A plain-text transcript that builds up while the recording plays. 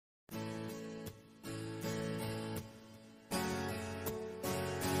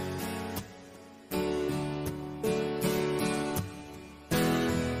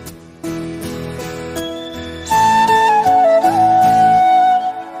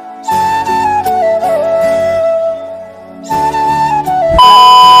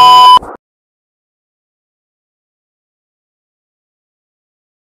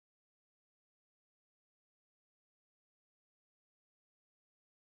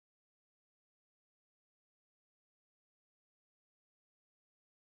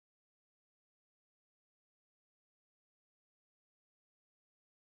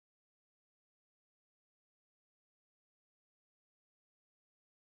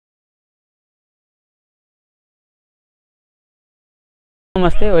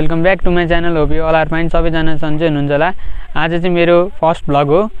नमस्ते, welcome back to my channel. Hope you all are fine. सबैजना सन्चै हुनुहुन्छ होला। आज चाहिँ मेरो फर्स्ट भ्लग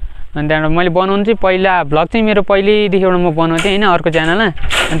हो। अनि त्यहाँबाट मैले बनाउनु चाहिँ पहिला भ्लग चाहिँ मेरो पहिल्यैदेखिबाट म बनाउँथेँ होइन, अर्को च्यानलमा।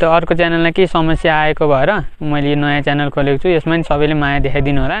 अनि त्यो अर्को च्यानलमा केही समस्या आएको भएर मैले यो नयाँ च्यानल खोलेको छु। यसमा नि सबैले माया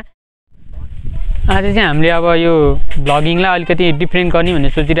देखाइदिनु होला। आज चाहिँ हामीले अब यो भ्लगिङलाई अलिकति डिफ्रेन्ट गर्ने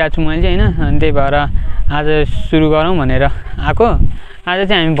भनेर सोचिरहेको छु मैले चाहिँ होइन। अनि त्यही भएर आज सुरु गरौँ भनेर आएको। आज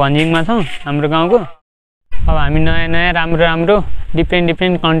चाहिँ हामी भन्जिङमा छौँ, हाम्रो गाउँको। अब हामी नयाँ राम्रो डिफ्रेन्ट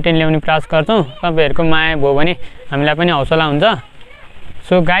कन्टेन्ट ल्याउने प्रयास गर्छौँ। तपाईँहरूको माया भयो भने हामीलाई पनि हौसला हुन्छ।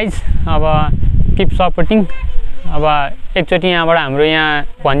 सो गाइज, अब किप सपोर्टिङ। अब एकचोटि यहाँबाट हाम्रो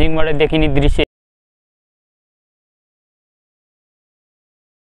यहाँ भन्जिङबाट देखिने दृश्य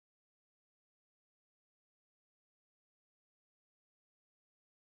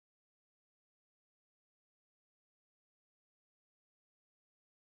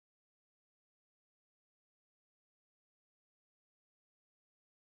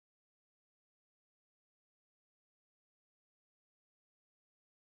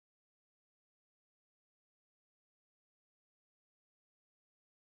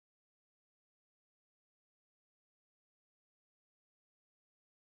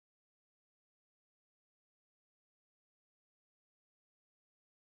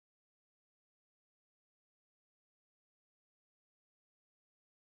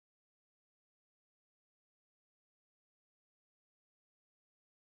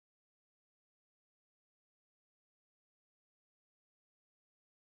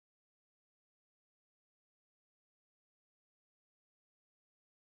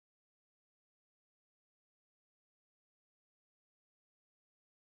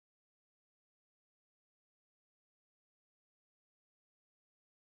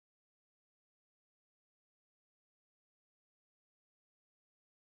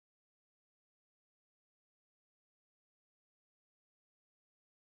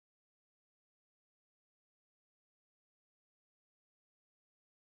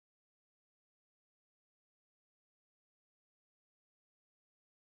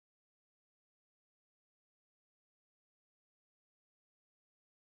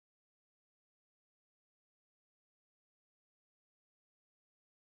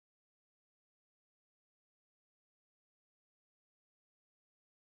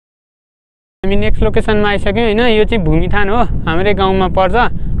हामी नेक्स्ट लोकेसनमा आइसक्यौँ होइन। यो चाहिँ भूमिथान हो, हाम्रै गाउँमा पर्छ।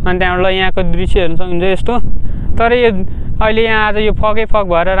 अनि त्यहाँबाट यहाँको दृश्यहरू सक्नुहुन्छ यस्तो। तर यो अहिले यहाँ आज यो फगै फग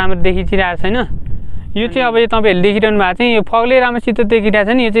भएर राम्रो देखिरहेको छैन। यो चाहिँ अब यो तपाईँहरूले देखिरहनु भएको चाहिँ यो फगले राम्रोसित देखिरहेको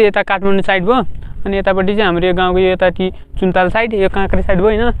छ नि। यो चाहिँ यता काठमाडौँ साइड भयो। अनि यतापट्टि चाहिँ हाम्रो यो गाउँको यो यतापट्टि चुन्ताल साइड, यो काँक्रे साइड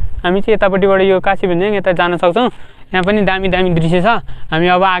भयो होइन। हामी चाहिँ यतापट्टिबाट यो काशी भन्ज्याङ यता जान सक्छौँ। यहाँ पनि दामी दृश्य छ। हामी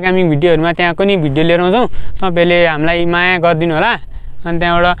अब आगामी भिडियोहरूमा त्यहाँको नि भिडियो लिएर आउँछौँ। तपाईँहरूले हामीलाई माया गरिदिनु होला। अनि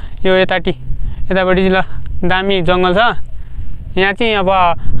त्यहाँबाट यो यतापट्टि ल दामी जङ्गल छ। यहाँ चाहिँ अब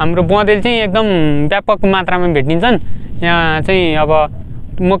हाम्रो बँदेल चाहिँ एकदम व्यापक मात्रामा भेटिन्छन्। यहाँ चाहिँ अब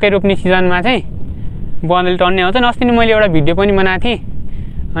मकै रोप्ने सिजनमा चाहिँ बँदेल टन्ने आउँछन्। अस्ति नै मैले एउटा भिडियो पनि बनाएको थिएँ,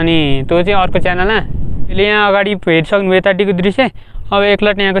 अनि त्यो चाहिँ अर्को च्यानलमा। अहिले यहाँ अगाडि हेरिसक्नु यतापट्टिको दृश्य। अब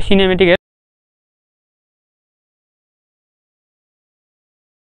एकलट यहाँको सिनेमेटिक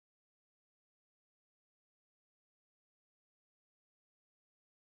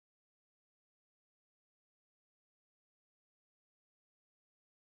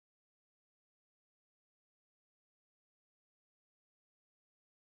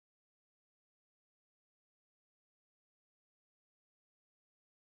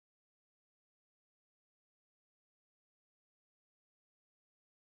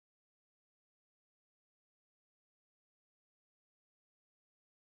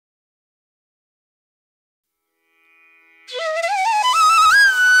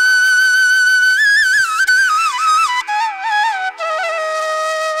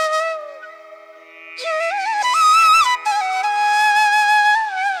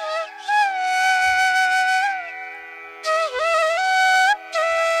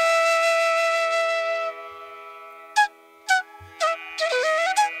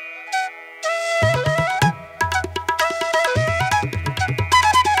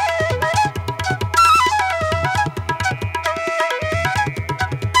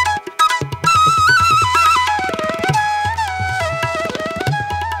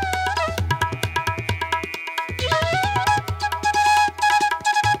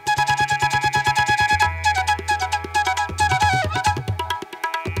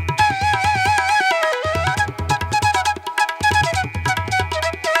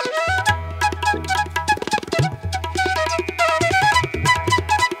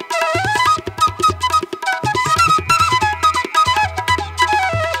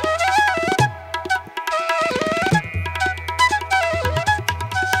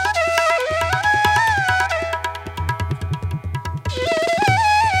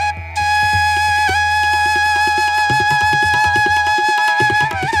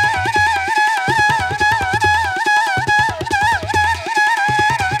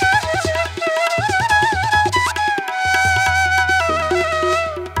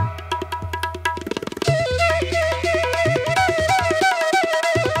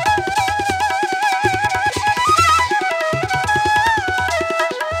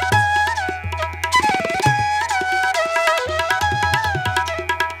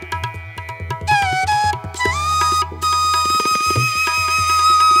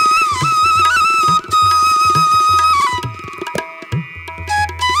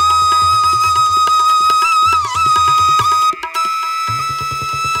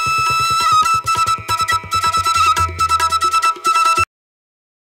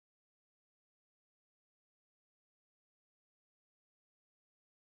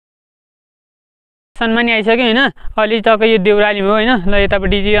सनमा नि आइसक्यो होइन। अलि टक्कै यो देउराली भयो होइन। ल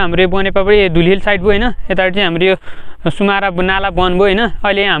यतापट्टि चाहिँ हाम्रो यो बनेपापट्टि धुलिहिल साइड भयो होइन। यतापट्टि चाहिँ हाम्रो यो सुमारा नाला बन्द भयो होइन।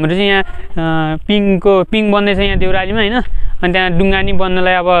 अहिले हाम्रो चाहिँ यहाँ पिङ बन्दैछ यहाँ देउरालीमा होइन। अनि त्यहाँ डुङ्गानी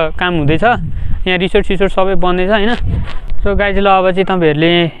बन्नलाई अब काम हुँदैछ। यहाँ रिसोर्ट सिसोर्ट सबै बन्दैछ होइन। सो गाइज ल अब चाहिँ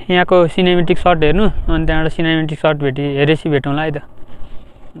तपाईँहरूले यहाँको सिनेमेटिक सर्ट हेर्नु अनि त्यहाँबाट सिनेमेटिक सर्ट हेरेपछि भेटौँला है त।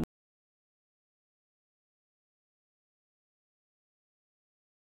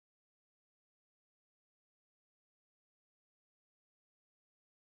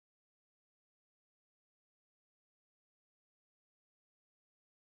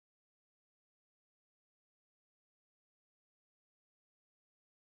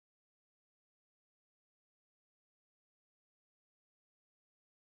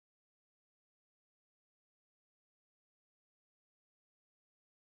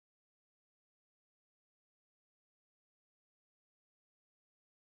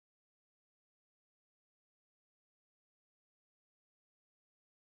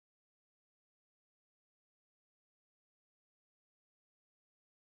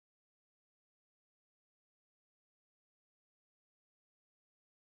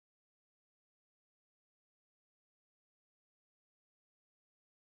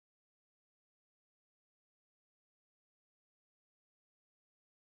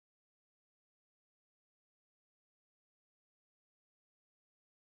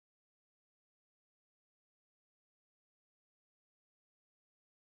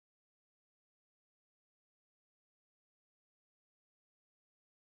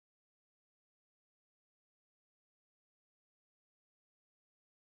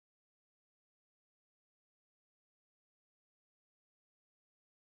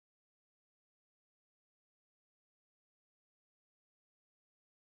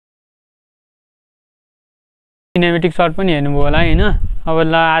 सिनेमेटिक सर्ट पनि हेर्नुभयो होला होइन। अब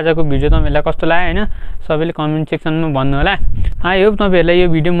ल आजको भिडियो तपाईँहरूलाई कस्तो लाग्यो होइन सबैले कमेन्ट सेक्सनमा भन्नु होला। आई होप तपाईँहरूलाई यो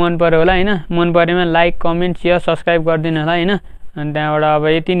भिडियो मन पर्यो होला होइन। मन परेमा लाइक कमेन्ट सेयर सब्सक्राइब गरिदिनु होला होइन। अनि त्यहाँबाट अब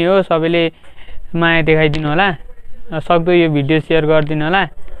यति नै हो। सबैले माया देखाइदिनु होला। सक्दो यो भिडियो सेयर गरिदिनु होला।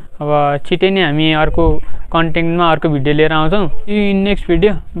 अब छिटै नै हामी अर्को कन्टेन्टमा अर्को भिडियो लिएर आउँछौँ। In next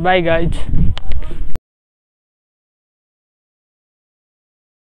video by guys.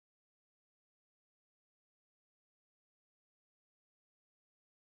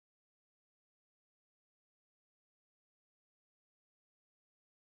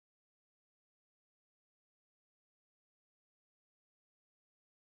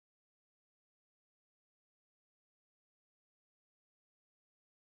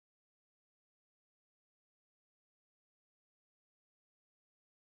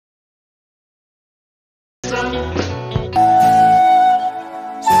 Some